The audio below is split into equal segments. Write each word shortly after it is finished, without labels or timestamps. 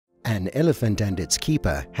An elephant and its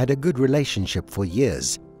keeper had a good relationship for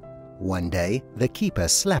years. One day, the keeper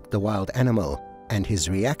slapped the wild animal, and his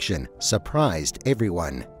reaction surprised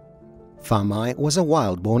everyone. Famai was a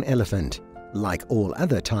wild-born elephant. Like all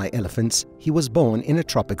other Thai elephants, he was born in a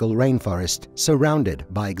tropical rainforest surrounded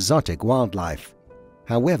by exotic wildlife.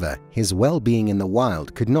 However, his well-being in the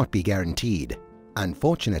wild could not be guaranteed.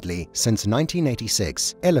 Unfortunately, since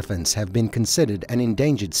 1986, elephants have been considered an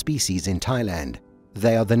endangered species in Thailand.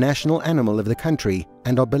 They are the national animal of the country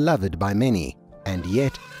and are beloved by many, and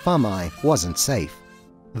yet Famai wasn't safe.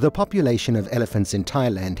 The population of elephants in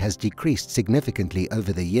Thailand has decreased significantly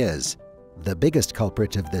over the years. The biggest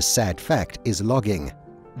culprit of this sad fact is logging.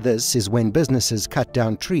 This is when businesses cut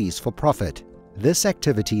down trees for profit. This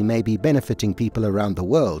activity may be benefiting people around the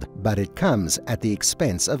world, but it comes at the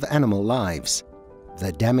expense of animal lives.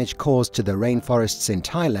 The damage caused to the rainforests in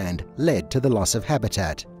Thailand led to the loss of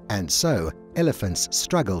habitat, and so elephants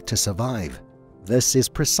struggle to survive. This is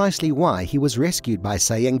precisely why he was rescued by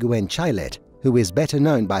Sayenguen Chailet, who is better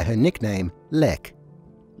known by her nickname Lek.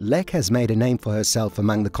 Lek has made a name for herself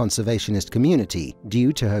among the conservationist community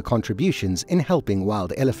due to her contributions in helping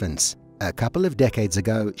wild elephants. A couple of decades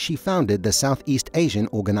ago, she founded the Southeast Asian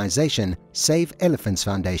organization Save Elephants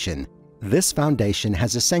Foundation. This foundation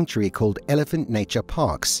has a sanctuary called Elephant Nature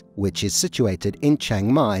Parks, which is situated in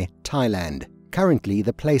Chiang Mai, Thailand. Currently,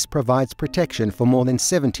 the place provides protection for more than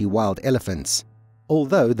 70 wild elephants.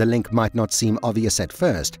 Although the link might not seem obvious at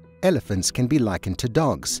first, elephants can be likened to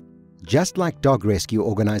dogs. Just like dog rescue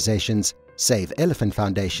organizations, Save Elephant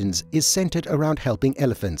Foundations is centered around helping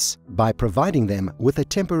elephants by providing them with a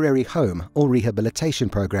temporary home or rehabilitation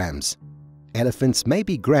programs. Elephants may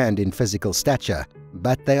be grand in physical stature,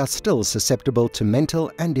 but they are still susceptible to mental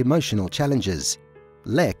and emotional challenges.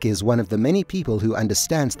 Lek is one of the many people who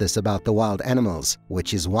understands this about the wild animals,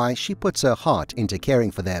 which is why she puts her heart into caring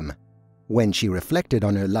for them. When she reflected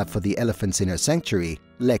on her love for the elephants in her sanctuary,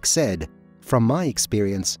 Lek said, "From my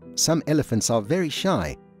experience, some elephants are very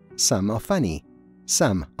shy, some are funny,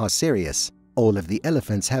 some are serious. All of the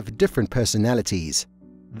elephants have different personalities.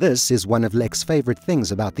 This is one of Lek's favorite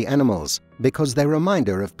things about the animals, because they remind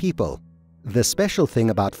her of people." The special thing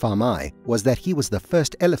about Famai was that he was the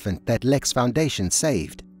first elephant that Lek's foundation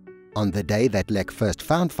saved. On the day that Lek first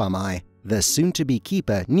found Famai, the soon-to-be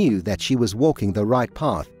keeper knew that she was walking the right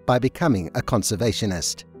path by becoming a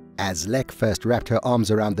conservationist. As Lek first wrapped her arms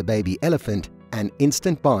around the baby elephant, an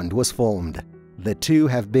instant bond was formed. The two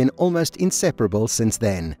have been almost inseparable since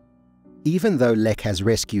then. Even though Lek has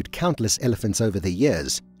rescued countless elephants over the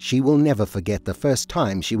years, she will never forget the first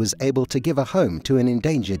time she was able to give a home to an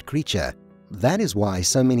endangered creature. That is why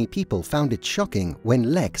so many people found it shocking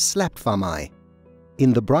when Lek slapped Famai.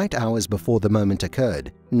 In the bright hours before the moment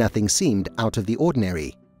occurred, nothing seemed out of the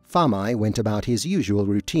ordinary. Famai went about his usual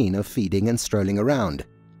routine of feeding and strolling around.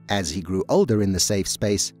 As he grew older in the safe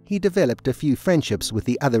space, he developed a few friendships with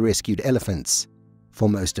the other rescued elephants. For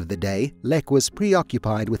most of the day, Lek was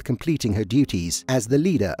preoccupied with completing her duties as the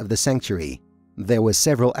leader of the sanctuary. There were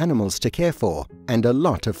several animals to care for and a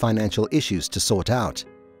lot of financial issues to sort out.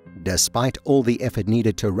 Despite all the effort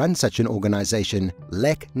needed to run such an organization,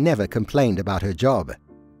 Lek never complained about her job.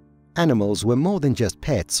 Animals were more than just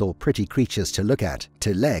pets or pretty creatures to look at.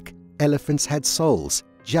 To Lek, elephants had souls,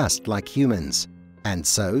 just like humans. And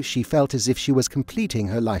so she felt as if she was completing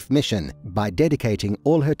her life mission by dedicating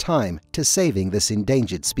all her time to saving this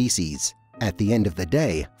endangered species. At the end of the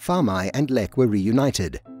day, Famai and Lek were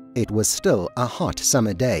reunited. It was still a hot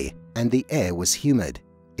summer day, and the air was humid.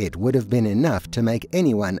 It would have been enough to make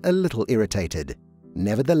anyone a little irritated.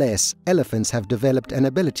 Nevertheless, elephants have developed an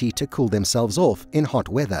ability to cool themselves off in hot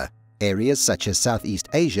weather. Areas such as Southeast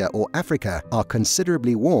Asia or Africa are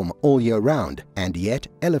considerably warm all year round, and yet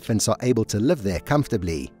elephants are able to live there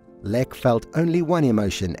comfortably. Lek felt only one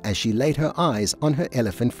emotion as she laid her eyes on her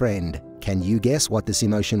elephant friend. Can you guess what this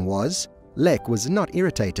emotion was? Lek was not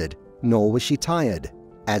irritated, nor was she tired.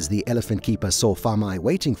 As the elephant keeper saw Famai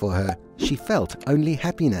waiting for her, she felt only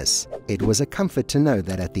happiness. It was a comfort to know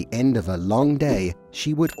that at the end of a long day,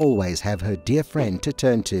 she would always have her dear friend to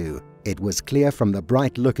turn to. It was clear from the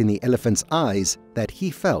bright look in the elephant's eyes that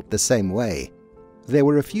he felt the same way. There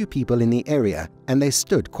were a few people in the area, and they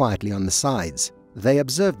stood quietly on the sides. They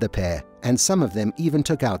observed the pair, and some of them even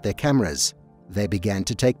took out their cameras. They began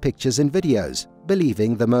to take pictures and videos,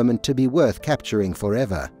 believing the moment to be worth capturing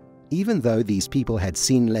forever. Even though these people had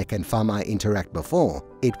seen Lek and Famai interact before,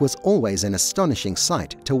 it was always an astonishing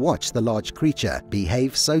sight to watch the large creature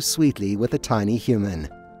behave so sweetly with a tiny human.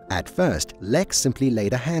 At first, Lek simply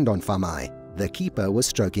laid a hand on Famai. The keeper was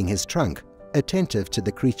stroking his trunk, attentive to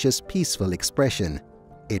the creature's peaceful expression.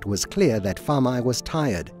 It was clear that Famai was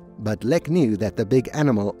tired, but Lek knew that the big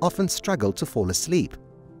animal often struggled to fall asleep.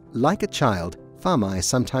 Like a child, Famai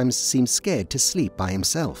sometimes seemed scared to sleep by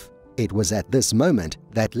himself. It was at this moment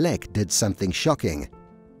that Lek did something shocking.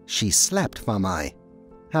 She slapped Famai.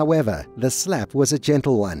 However, the slap was a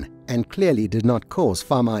gentle one and clearly did not cause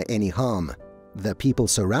Famai any harm. The people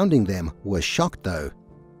surrounding them were shocked though.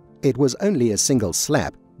 It was only a single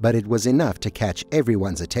slap, but it was enough to catch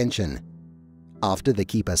everyone's attention. After the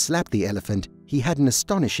keeper slapped the elephant, he had an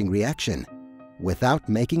astonishing reaction. Without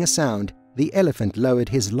making a sound, the elephant lowered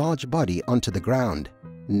his large body onto the ground.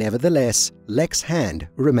 Nevertheless, Lek's hand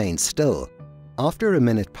remained still. After a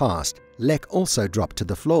minute passed, Lek also dropped to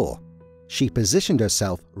the floor. She positioned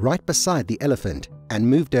herself right beside the elephant and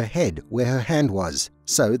moved her head where her hand was,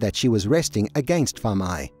 so that she was resting against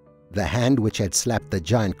Famai. The hand which had slapped the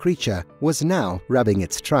giant creature was now rubbing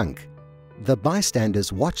its trunk. The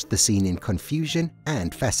bystanders watched the scene in confusion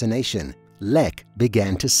and fascination. Lek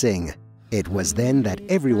began to sing. It was then that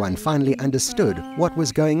everyone finally understood what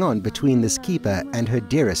was going on between this keeper and her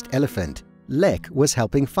dearest elephant. Lek was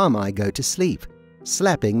helping Famai go to sleep.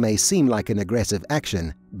 Slapping may seem like an aggressive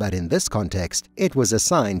action, but in this context, it was a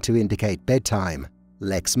sign to indicate bedtime.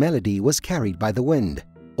 Lek's melody was carried by the wind.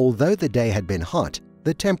 Although the day had been hot,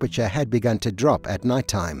 the temperature had begun to drop at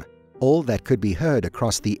nighttime. All that could be heard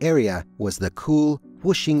across the area was the cool,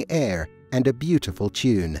 whooshing air and a beautiful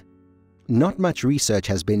tune. Not much research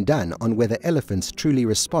has been done on whether elephants truly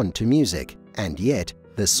respond to music, and yet,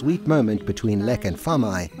 the sweet moment between Lek and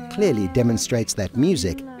Famai clearly demonstrates that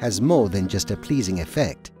music has more than just a pleasing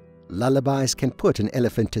effect. Lullabies can put an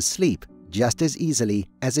elephant to sleep just as easily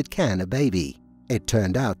as it can a baby. It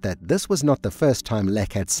turned out that this was not the first time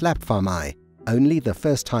Lek had slapped Famai, only the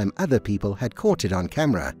first time other people had caught it on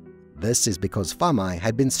camera. This is because Famai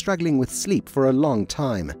had been struggling with sleep for a long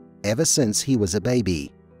time, ever since he was a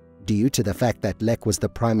baby. Due to the fact that Lek was the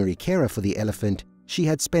primary carer for the elephant, she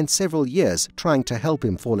had spent several years trying to help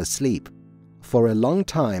him fall asleep. For a long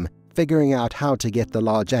time, figuring out how to get the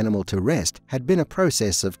large animal to rest had been a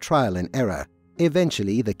process of trial and error.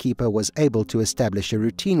 Eventually, the keeper was able to establish a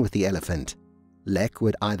routine with the elephant. Lek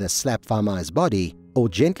would either slap Famai's body or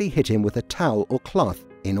gently hit him with a towel or cloth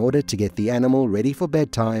in order to get the animal ready for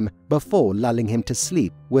bedtime before lulling him to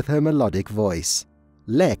sleep with her melodic voice.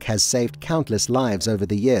 Lek has saved countless lives over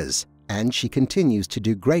the years, and she continues to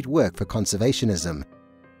do great work for conservationism.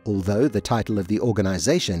 Although the title of the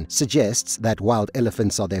organization suggests that wild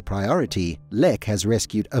elephants are their priority, Lek has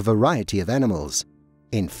rescued a variety of animals.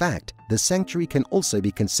 In fact, the sanctuary can also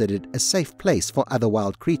be considered a safe place for other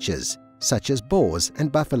wild creatures, such as boars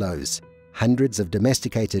and buffaloes. Hundreds of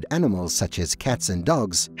domesticated animals such as cats and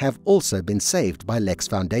dogs have also been saved by Lek's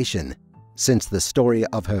foundation. Since the story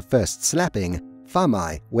of her first slapping,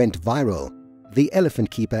 Famai went viral. The elephant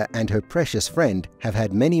keeper and her precious friend have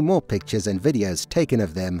had many more pictures and videos taken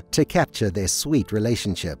of them to capture their sweet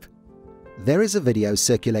relationship. There is a video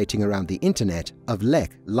circulating around the internet of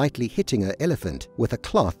Lek lightly hitting her elephant with a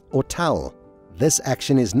cloth or towel. This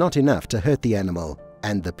action is not enough to hurt the animal,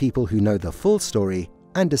 and the people who know the full story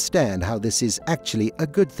understand how this is actually a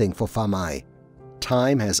good thing for Famai.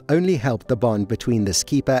 Time has only helped the bond between this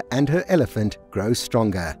keeper and her elephant grow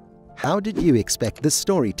stronger. How did you expect this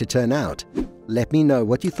story to turn out? Let me know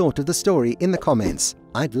what you thought of the story in the comments.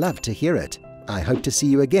 I'd love to hear it. I hope to see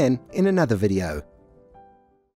you again in another video.